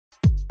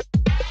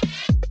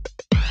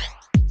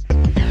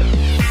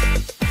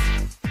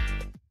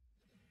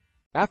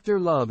After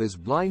Love is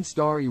Blind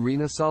star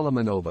Irina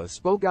Solomonova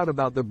spoke out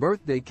about the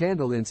birthday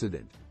candle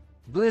incident,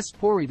 Bliss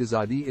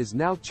Poritazadi is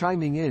now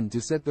chiming in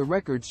to set the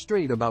record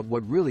straight about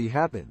what really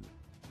happened.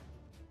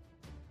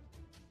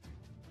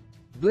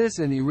 Bliss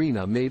and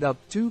Irina made up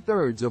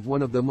 2/3 of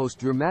one of the most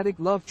dramatic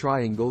love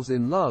triangles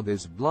in Love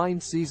is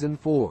Blind Season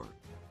 4.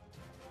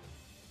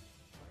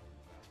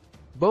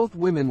 Both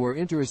women were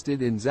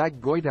interested in Zach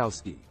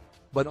Goitowski,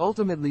 but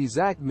ultimately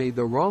Zach made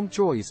the wrong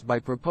choice by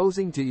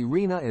proposing to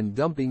Irina and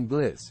dumping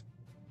Bliss.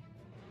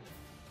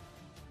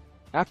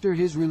 After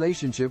his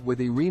relationship with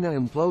Irina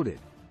imploded,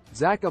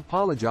 Zach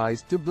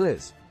apologized to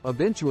Bliss,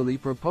 eventually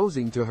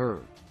proposing to her.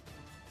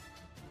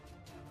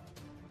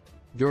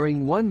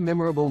 During one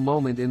memorable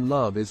moment in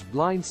Love is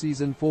Blind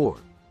Season 4,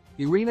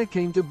 Irina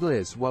came to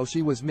Bliss while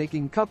she was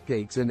making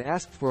cupcakes and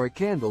asked for a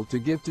candle to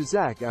give to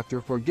Zach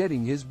after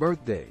forgetting his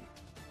birthday.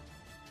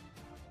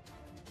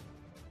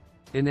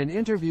 In an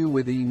interview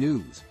with E!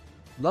 News,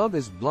 Love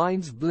is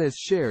Blind's Bliss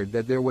shared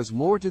that there was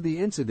more to the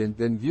incident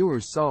than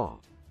viewers saw.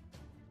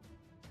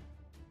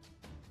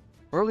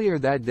 Earlier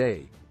that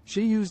day,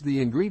 she used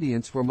the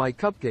ingredients for my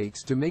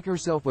cupcakes to make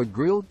herself a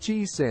grilled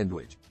cheese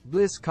sandwich,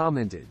 Bliss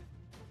commented.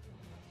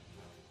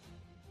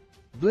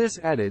 Bliss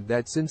added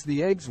that since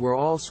the eggs were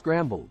all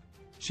scrambled,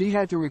 she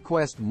had to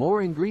request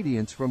more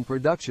ingredients from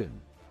production.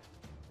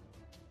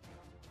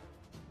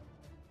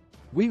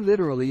 We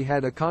literally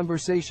had a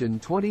conversation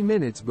 20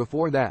 minutes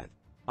before that.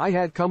 I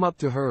had come up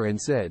to her and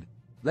said,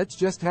 "Let's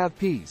just have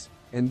peace,"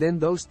 and then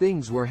those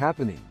things were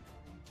happening.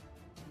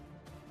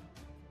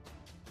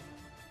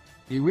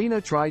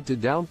 Irina tried to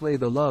downplay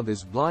the Love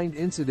is Blind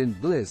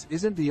incident. Bliss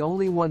isn't the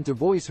only one to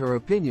voice her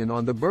opinion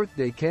on the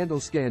birthday candle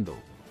scandal,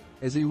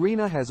 as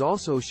Irina has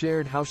also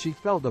shared how she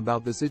felt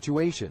about the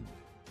situation.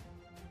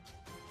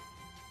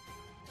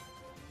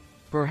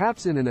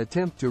 Perhaps in an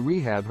attempt to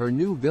rehab her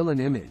new villain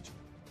image,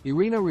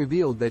 Irina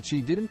revealed that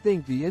she didn't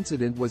think the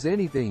incident was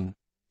anything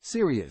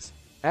serious,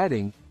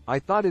 adding, "I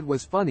thought it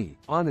was funny,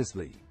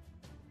 honestly."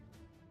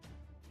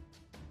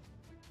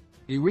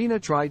 Irina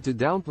tried to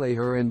downplay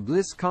her and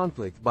Bliss'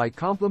 conflict by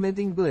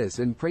complimenting Bliss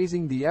and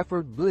praising the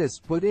effort Bliss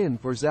put in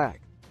for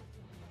Zach.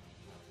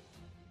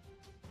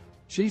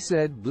 She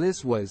said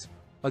Bliss was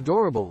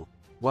adorable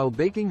while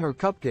baking her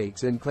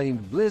cupcakes and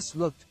claimed Bliss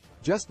looked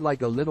just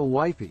like a little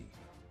wifey.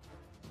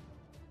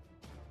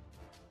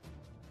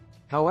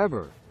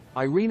 However,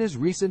 Irina's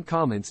recent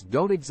comments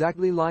don't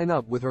exactly line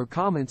up with her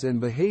comments and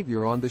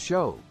behavior on the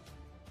show.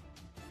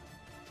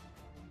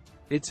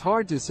 It's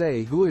hard to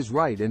say who is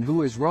right and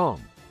who is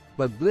wrong,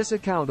 but Bliss'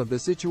 account of the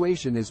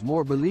situation is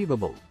more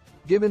believable,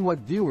 given what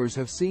viewers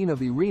have seen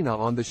of Irina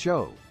on the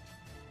show.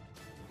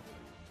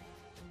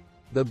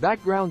 The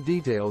background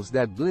details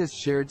that Bliss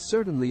shared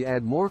certainly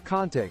add more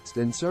context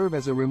and serve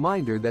as a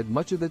reminder that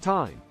much of the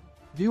time,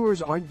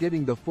 viewers aren't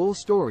getting the full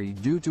story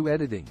due to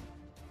editing.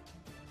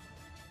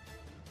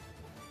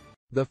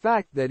 The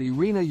fact that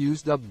Irina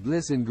used up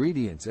Bliss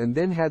ingredients and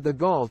then had the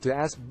gall to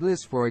ask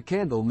Bliss for a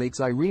candle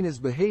makes Irina's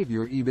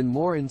behavior even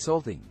more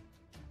insulting.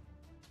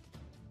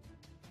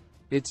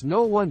 It's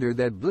no wonder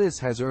that Bliss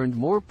has earned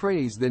more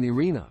praise than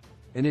Irina,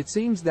 and it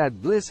seems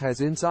that Bliss has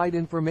inside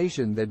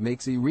information that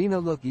makes Irina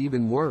look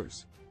even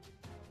worse.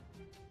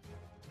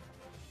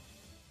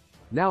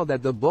 Now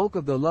that the bulk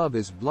of the Love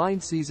is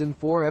Blind Season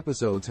 4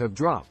 episodes have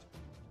dropped,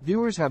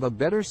 viewers have a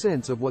better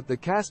sense of what the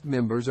cast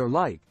members are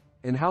like,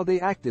 and how they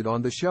acted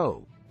on the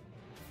show.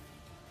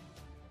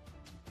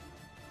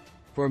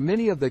 For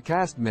many of the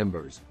cast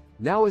members,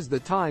 now is the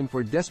time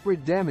for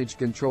desperate damage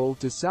control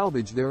to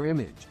salvage their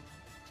image.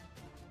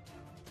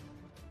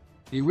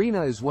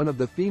 Irina is one of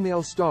the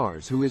female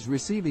stars who is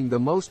receiving the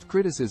most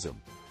criticism,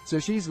 so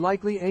she's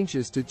likely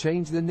anxious to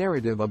change the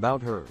narrative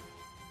about her.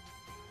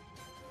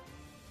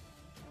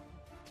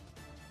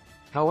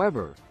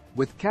 However,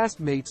 with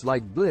castmates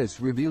like Bliss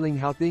revealing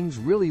how things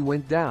really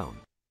went down,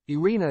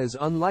 Irina is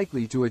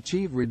unlikely to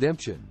achieve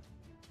redemption.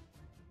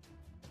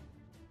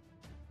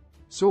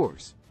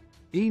 Source: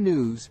 E!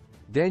 News,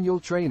 Daniel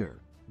Trainer,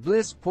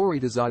 Bliss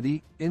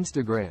Poritazadi,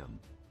 Instagram.